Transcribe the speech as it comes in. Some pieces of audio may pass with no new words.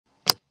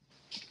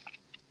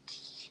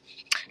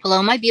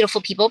Hello, my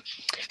beautiful people.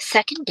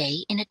 Second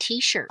day in a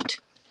t-shirt.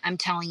 I'm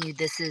telling you,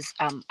 this is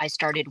I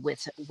started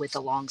with a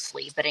long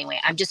sleeve, but anyway,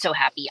 I'm just so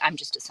happy. I'm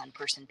just a sun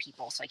person,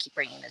 people, so I keep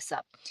bringing this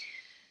up.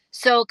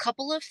 So, a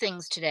couple of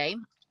things today.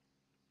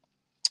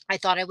 I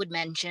thought I would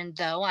mention,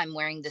 though, I'm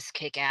wearing this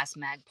kick-ass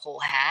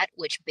Magpul hat,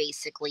 which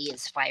basically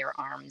is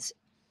firearms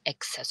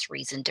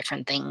accessories and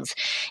different things.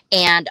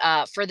 And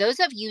for those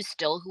of you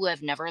still who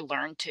have never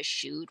learned to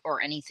shoot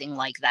or anything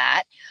like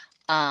that,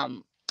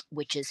 um,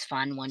 which is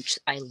fun once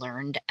I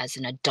learned as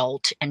an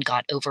adult and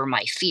got over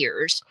my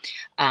fears.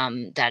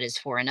 That is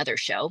for another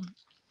show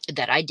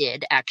that I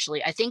did,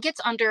 actually. I think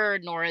it's under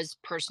Nora's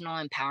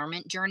personal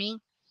empowerment journey.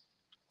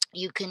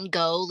 You can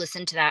go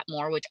listen to that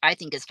more, which I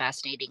think is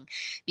fascinating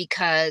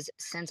because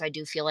since I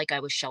do feel like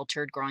I was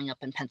sheltered growing up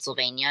in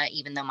Pennsylvania,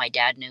 even though my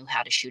dad knew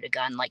how to shoot a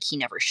gun, like he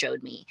never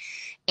showed me.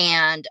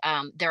 And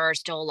there are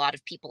still a lot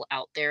of people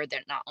out there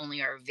that not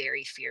only are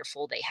very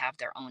fearful, they have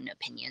their own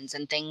opinions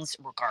and things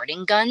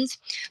regarding guns.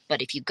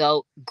 But if you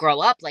go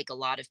grow up like a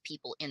lot of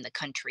people in the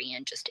country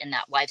and just in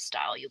that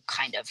lifestyle, you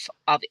kind of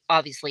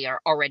obviously are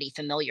already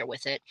familiar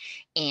with it.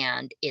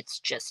 And it's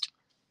just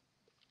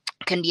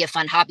can be a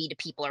fun hobby to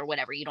people or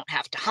whatever. You don't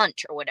have to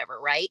hunt or whatever,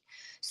 right?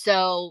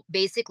 So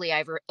basically,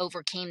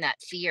 overcame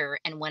that fear.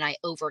 And when I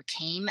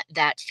overcame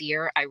that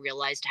fear, I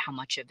realized how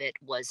much of it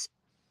was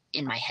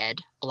in my head,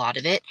 a lot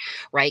of it,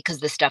 right? Because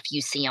the stuff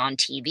you see on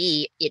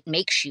TV, it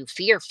makes you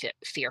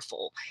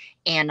fearful.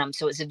 And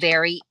so it's a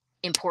very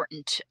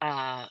important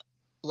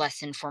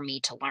lesson for me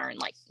to learn.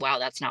 Like, wow,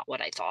 that's not what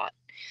I thought.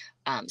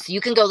 So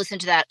you can go listen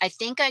to that. I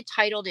think I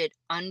titled it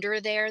under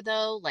there,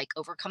 though, like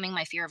overcoming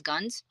my fear of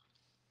guns.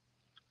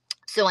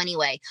 So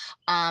anyway,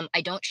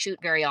 I don't shoot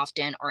very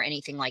often or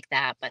anything like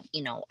that, but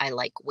I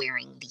like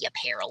wearing the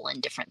apparel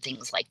and different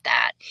things like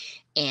that.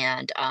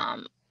 And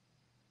I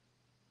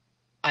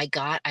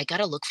got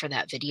to look for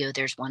that video.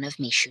 There's one of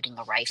me shooting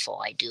a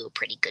rifle. I do a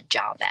pretty good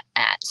job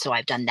at. So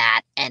I've done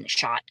that and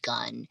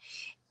shotgun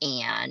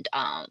and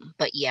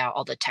but yeah,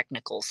 all the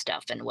technical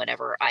stuff and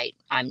whatever.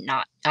 I'm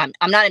not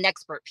an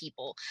expert,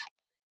 people.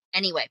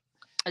 Anyway,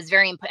 it's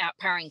very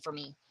empowering for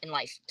me in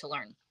life to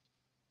learn.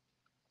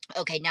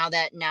 Okay, now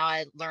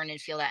I learn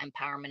and feel that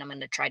empowerment, I'm going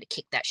to try to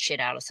kick that shit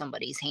out of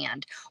somebody's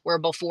hand where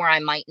before I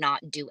might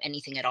not do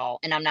anything at all.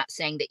 And I'm not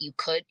saying that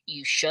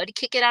you should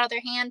kick it out of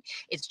their hand.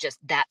 It's just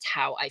that's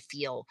how I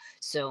feel.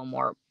 So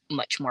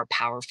much more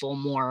powerful,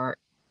 more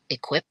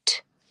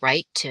equipped,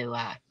 right? To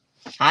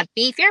not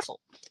be fearful.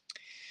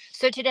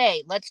 So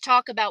today, let's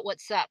talk about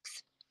what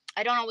sucks.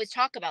 I don't always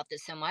talk about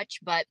this so much,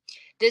 but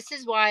this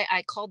is why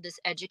I called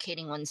this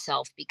educating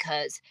oneself,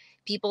 because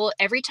people,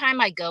 every time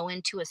I go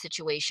into a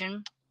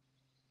situation,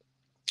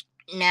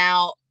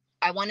 now,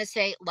 I want to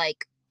say,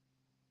 like,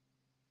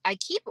 I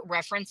keep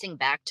referencing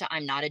back to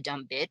I'm not a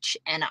dumb bitch.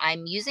 And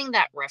I'm using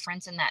that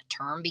reference in that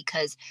term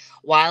because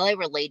while I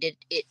related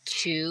it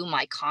to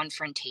my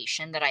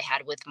confrontation that I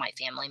had with my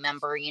family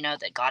member,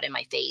 that got in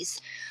my face,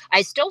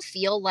 I still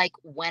feel like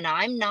when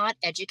I'm not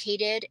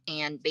educated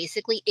and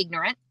basically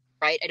ignorant,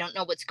 right? I don't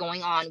know what's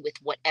going on with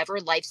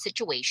whatever life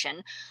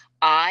situation.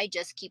 I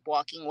just keep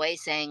walking away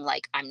saying,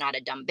 like, I'm not a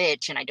dumb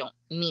bitch. And I don't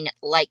mean it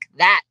like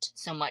that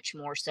so much.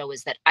 More so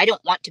is that I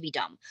don't want to be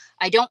dumb.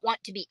 I don't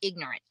want to be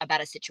ignorant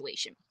about a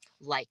situation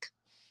like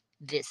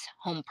this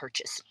home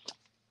purchase.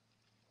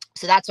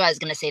 So that's what I was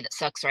going to say that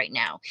sucks right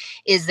now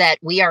is that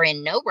we are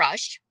in no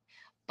rush,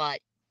 but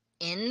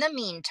in the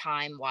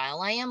meantime,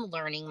 while I am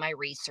learning, my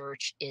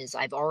research is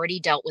I've already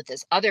dealt with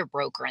this other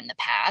broker in the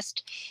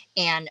past.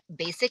 And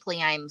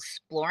basically, I'm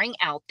exploring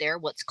out there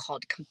what's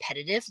called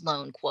competitive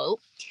loan quote.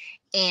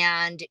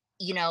 And,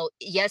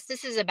 yes,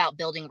 this is about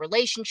building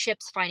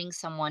relationships, finding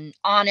someone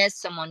honest,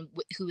 someone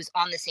who is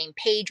on the same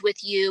page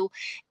with you.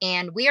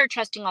 And we are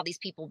trusting all these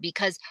people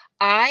because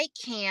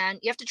you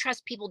have to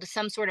trust people to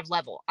some sort of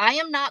level. I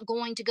am not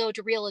going to go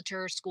to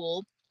realtor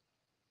school,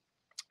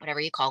 whatever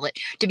you call it,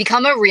 to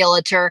become a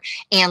realtor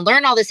and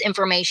learn all this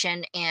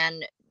information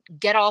and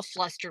get all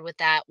flustered with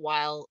that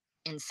while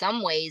in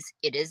some ways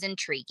it is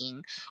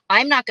intriguing.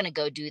 I'm not going to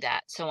go do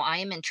that. So I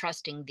am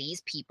entrusting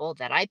these people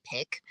that I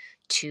pick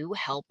to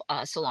help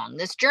us along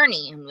this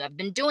journey and who have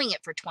been doing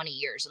it for 20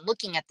 years and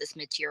looking at this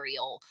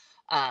material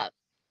uh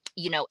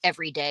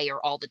every day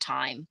or all the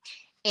time.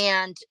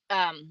 And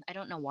I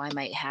don't know why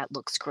my hat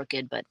looks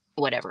crooked, but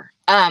whatever.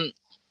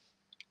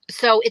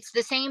 So it's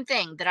the same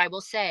thing that I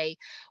will say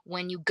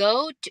when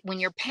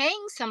you're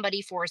paying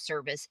somebody for a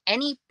service,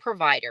 any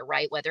provider,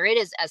 right? Whether it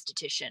is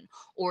esthetician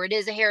or it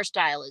is a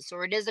hairstylist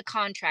or it is a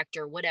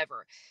contractor,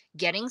 whatever,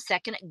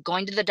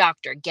 going to the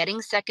doctor,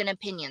 getting second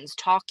opinions,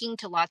 talking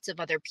to lots of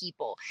other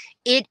people.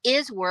 It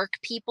is work,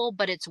 people,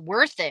 but it's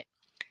worth it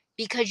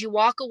because you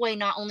walk away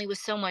not only with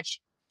so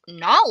much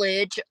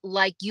knowledge,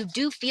 like you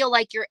do feel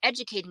like you're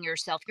educating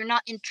yourself. You're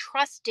not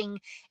entrusting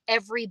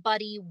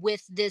everybody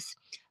with this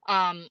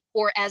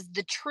or as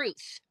the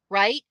truth,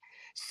 right?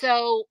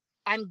 So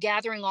I'm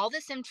gathering all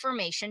this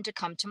information to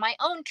come to my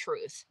own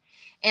truth.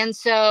 And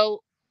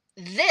so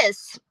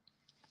this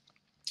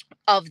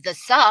of the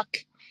suck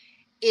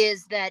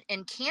is that,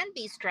 and can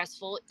be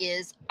stressful,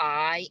 is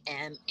I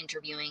am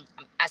interviewing,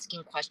 I'm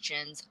asking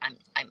questions, I'm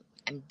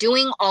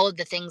doing all of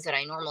the things that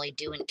I normally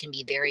do, and it can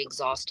be very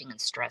exhausting and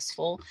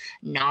stressful,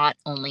 not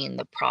only in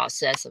the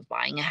process of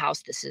buying a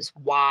house. This is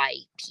why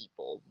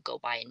people go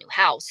buy a new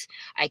house.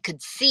 I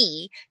could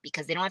see,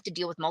 because they don't have to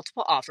deal with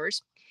multiple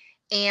offers.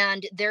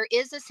 And there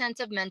is a sense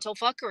of mental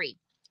fuckery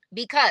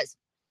because,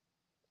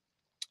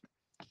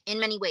 in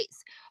many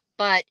ways.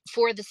 But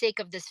for the sake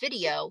of this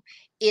video,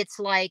 it's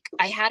like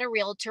I had a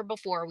realtor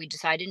before. We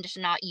decided to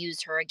not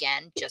use her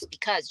again just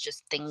because,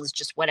 just things,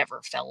 just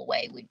whatever fell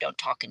away. We don't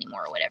talk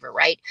anymore or whatever,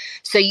 right?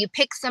 So you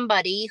pick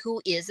somebody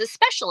who is a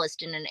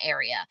specialist in an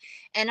area.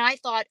 And I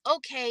thought,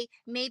 okay,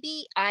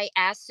 maybe I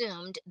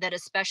assumed that a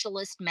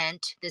specialist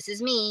meant, this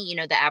is me,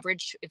 the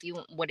average, if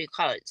you, what do you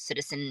call it,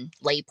 citizen,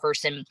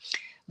 layperson.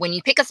 When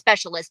you pick a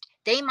specialist,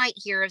 they might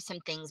hear of some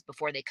things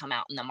before they come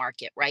out in the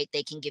market, right?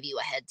 They can give you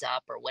a heads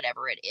up or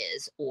whatever it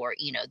is, or,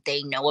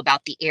 they know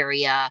about the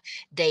area,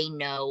 they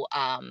know,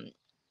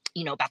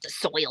 about the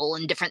soil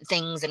and different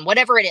things and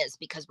whatever it is,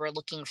 because we're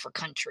looking for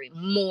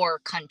more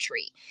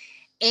country.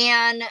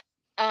 And,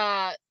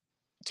 uh,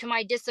 to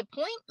my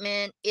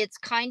disappointment, it's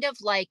kind of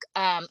like,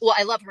 well,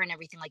 I love her and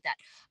everything like that.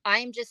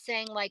 I'm just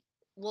saying, like,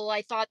 well,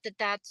 I thought that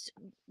that's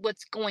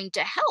what's going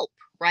to help,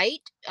 right?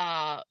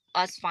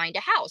 Us find a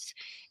house.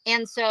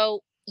 And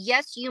so,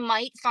 yes, you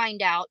might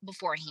find out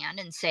beforehand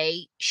and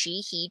say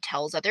he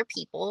tells other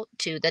people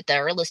too that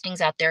there are listings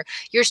out there.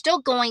 You're still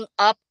going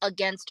up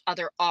against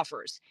other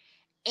offers.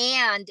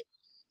 And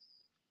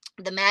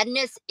the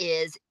madness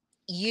is,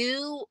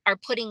 you are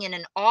putting in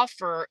an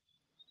offer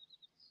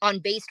on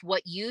based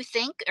what you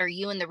think, or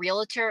you and the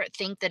realtor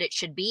think that it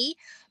should be,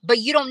 but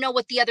you don't know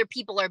what the other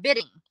people are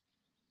bidding.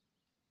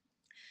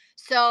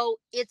 So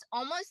it's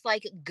almost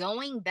like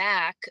going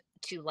back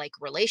to like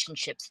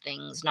relationships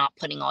things, not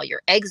putting all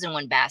your eggs in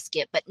one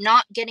basket, but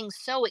not getting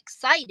so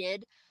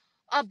excited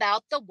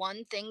about the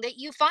one thing that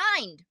you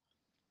find.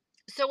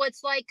 So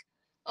it's like,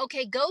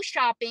 okay, go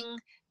shopping,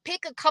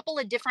 pick a couple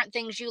of different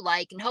things you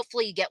like, and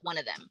hopefully you get one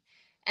of them.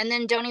 And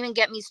then don't even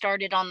get me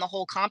started on the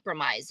whole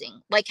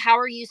compromising. Like, how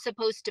are you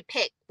supposed to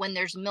pick when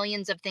there's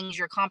millions of things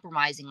you're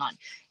compromising on?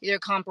 You're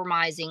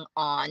compromising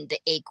on the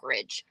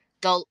acreage,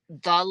 the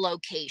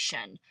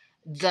location,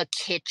 the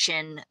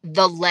kitchen,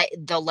 the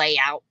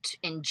layout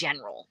in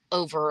general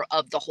over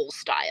of the whole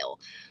style.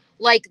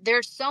 Like,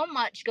 there's so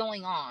much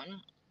going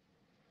on.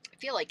 I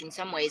feel like in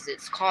some ways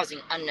it's causing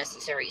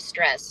unnecessary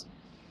stress,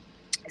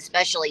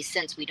 especially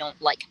since we don't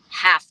like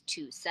have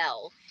to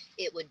sell.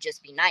 It would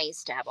just be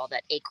nice to have all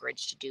that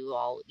acreage to do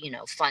all,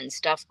 fun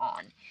stuff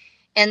on.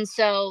 And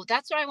so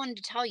that's what I wanted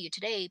to tell you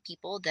today,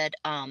 people, that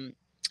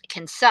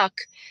can suck,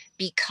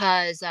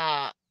 because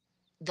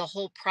the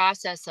whole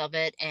process of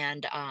it,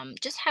 and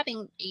just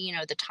having,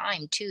 the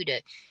time too,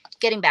 to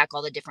getting back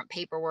all the different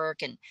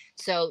paperwork. And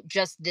so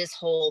just this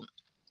whole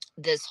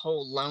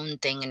loan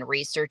thing and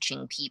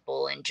researching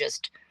people, and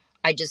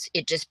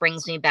it just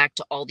brings me back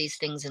to all these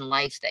things in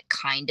life that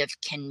kind of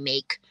can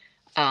make,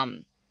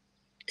 um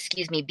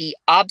be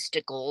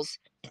obstacles.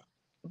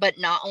 But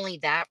not only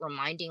that,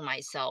 reminding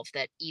myself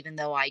that even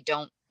though I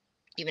don't,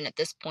 even at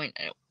this point,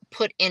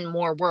 put in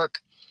more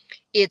work,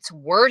 it's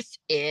worth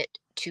it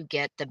to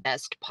get the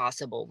best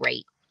possible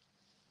rate.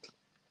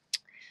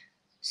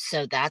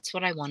 So that's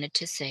what I wanted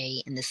to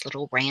say in this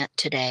little rant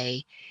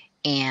today.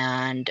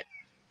 And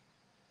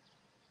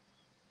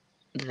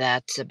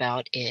that's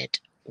about it.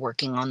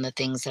 Working on the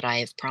things that I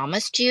have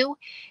promised you,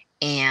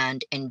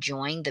 and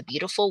enjoying the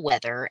beautiful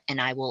weather. And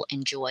I will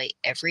enjoy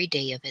every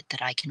day of it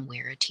that I can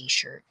wear a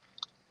t-shirt.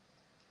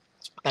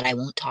 But I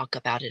won't talk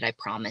about it, I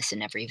promise,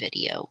 in every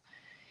video.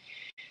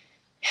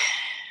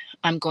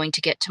 I'm going to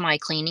get to my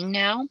cleaning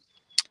now.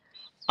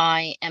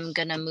 I am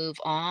going to move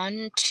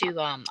on to,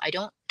 I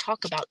don't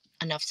talk about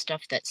enough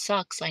stuff that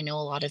sucks. I know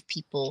a lot of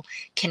people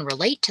can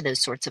relate to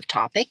those sorts of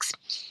topics,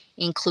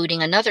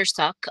 including another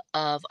suck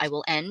of, I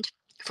will end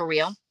for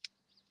real,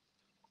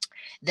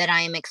 that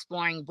I am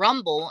exploring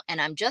Rumble, and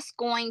I'm just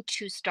going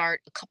to start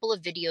a couple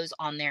of videos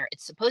on there.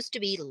 It's supposed to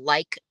be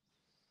like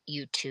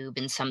YouTube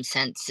in some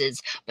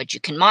senses, but you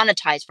can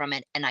monetize from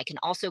it. And I can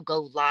also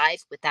go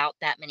live without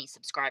that many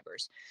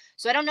subscribers.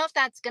 So I don't know if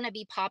that's going to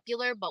be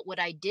popular, but what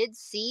I did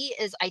see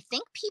is I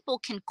think people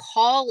can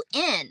call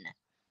in,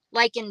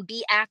 like, and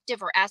be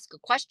active or ask a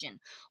question,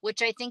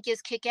 which I think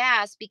is kick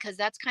ass, because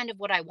that's kind of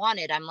what I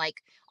wanted. I'm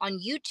like, on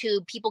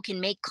YouTube, people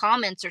can make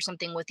comments or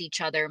something with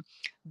each other,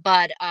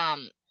 but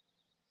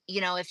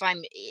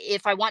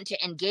if I want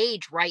to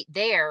engage right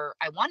there,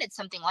 I wanted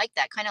something like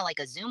that, kind of like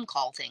a Zoom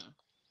call thing.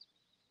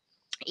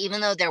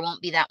 Even though there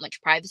won't be that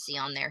much privacy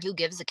on there, who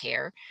gives a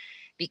care?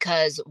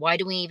 Because why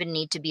do we even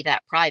need to be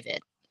that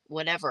private?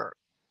 Whatever,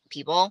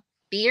 people,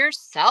 be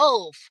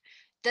yourself.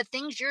 The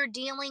things you're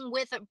dealing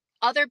with,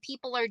 other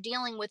people are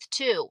dealing with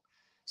too.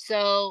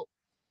 So,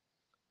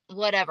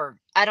 whatever.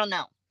 I don't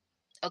know.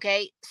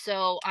 Okay.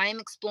 So,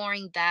 I'm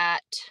exploring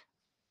that.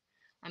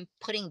 I'm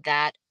putting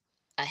that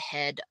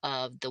ahead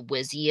of the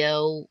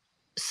Wizio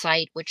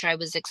site, which I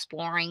was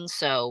exploring.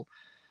 So,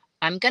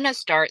 I'm gonna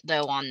start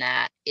though on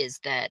that is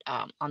that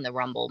on the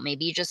Rumble,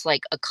 maybe just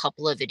like a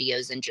couple of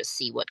videos and just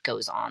see what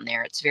goes on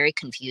there. It's very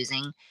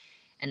confusing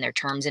and their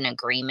terms and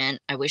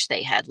agreement. I wish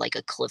they had like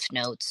a Cliff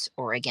Notes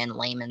or again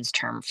layman's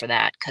term for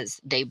that because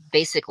they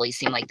basically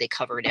seem like they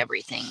covered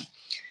everything.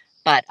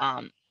 But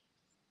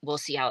we'll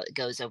see how it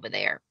goes over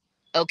there.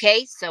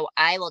 Okay, so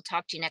I will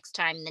talk to you next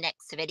time in the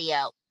next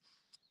video.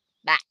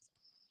 Bye.